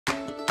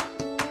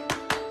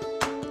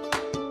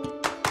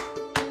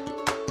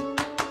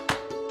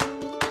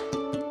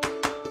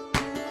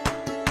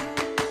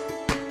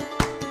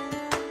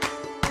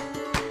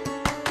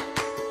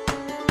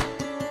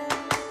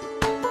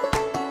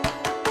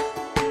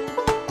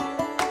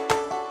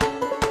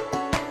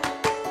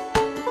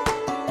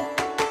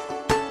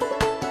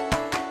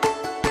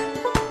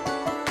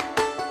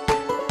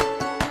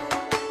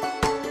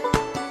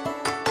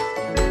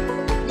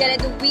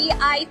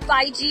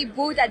5G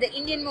booth at the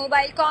Indian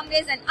Mobile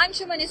Congress, and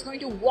Anshuman is going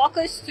to walk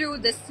us through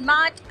the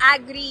smart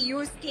agri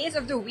use case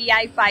of the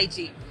VI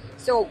 5G.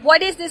 So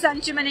what is this,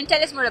 Anshuman, and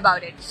tell us more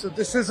about it. So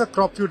this is a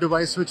crop view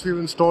device which we've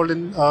installed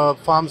in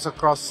farms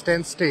across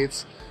 10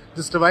 states.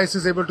 This device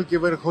is able to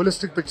give a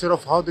holistic picture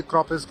of how the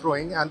crop is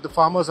growing, and the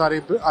farmers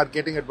are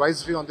getting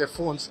advisory on their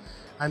phones,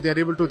 and they are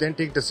able to then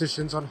take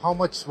decisions on how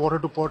much water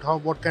to put,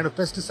 what kind of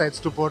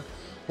pesticides to put,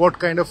 what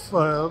kind of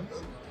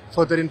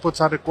further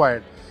inputs are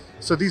required.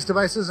 So these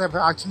devices have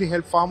actually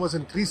helped farmers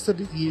increase the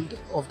yield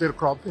of their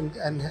crop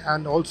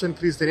and also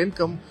increase their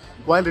income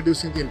while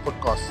reducing the input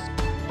costs.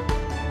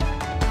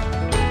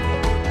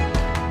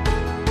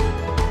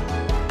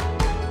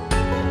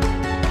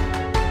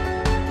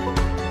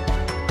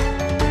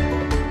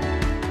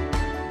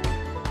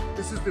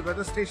 This is the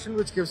weather station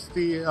which gives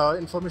the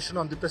information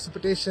on the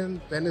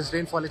precipitation, when is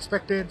rainfall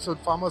expected, so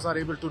farmers are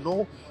able to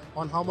know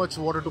on how much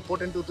water to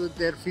put into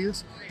their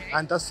fields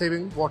and thus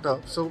saving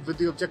water, so with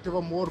the objective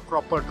of more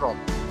crop per drop.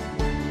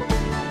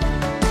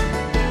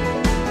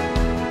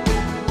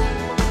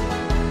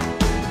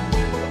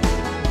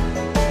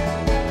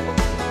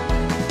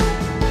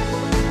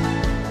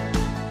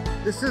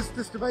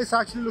 This device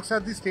actually looks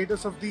at the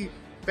status of the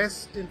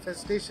pest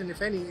infestation,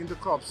 if any, in the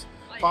crops.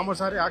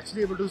 Farmers are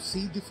actually able to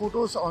see the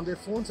photos on their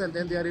phones, and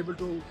then they are able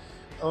to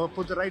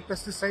put the right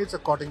pesticides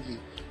accordingly.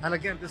 And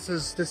again,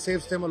 this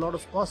saves them a lot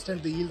of cost,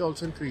 and the yield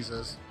also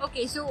increases.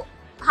 Okay, so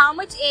how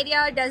much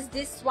area does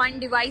this one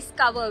device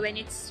cover when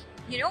it's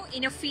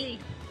in a field?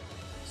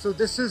 So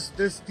these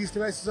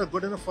devices are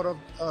good enough for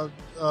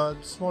a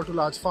small to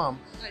large farm,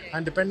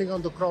 and depending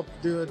on the crop,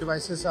 the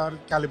devices are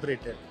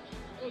calibrated.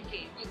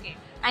 Okay.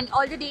 And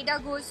all the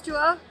data goes to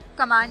a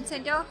command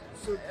center?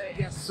 So,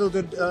 yes. So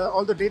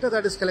all the data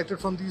that is collected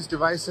from these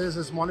devices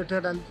is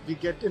monitored, and we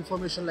get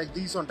information like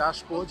these on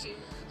dashboards. Okay.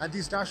 And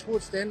these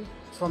dashboards, then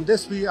from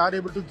this we are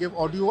able to give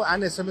audio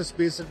and SMS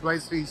based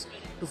advisories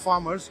to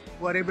farmers,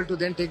 who are able to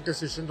then take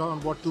decisions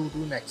on what to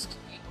do next.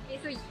 Okay,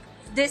 so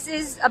this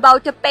is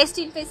about a pest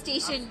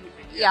infestation.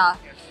 Absolutely. Yeah.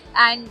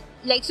 And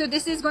so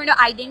this is going to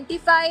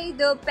identify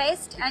the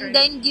pest and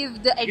then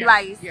give the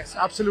advice. Yes,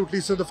 absolutely.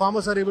 So the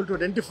farmers are able to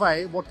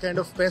identify what kind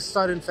of pests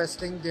are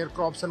infesting their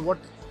crops and what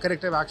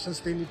corrective actions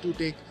they need to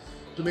take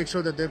to make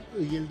sure that their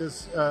yield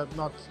is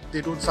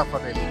they don't suffer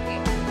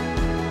really.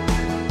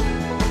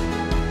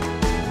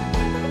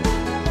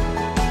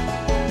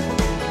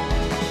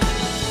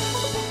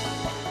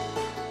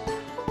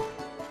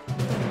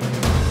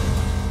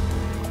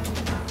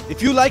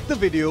 If you like the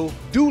video,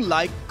 do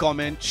like,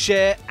 comment,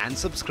 share and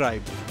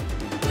subscribe.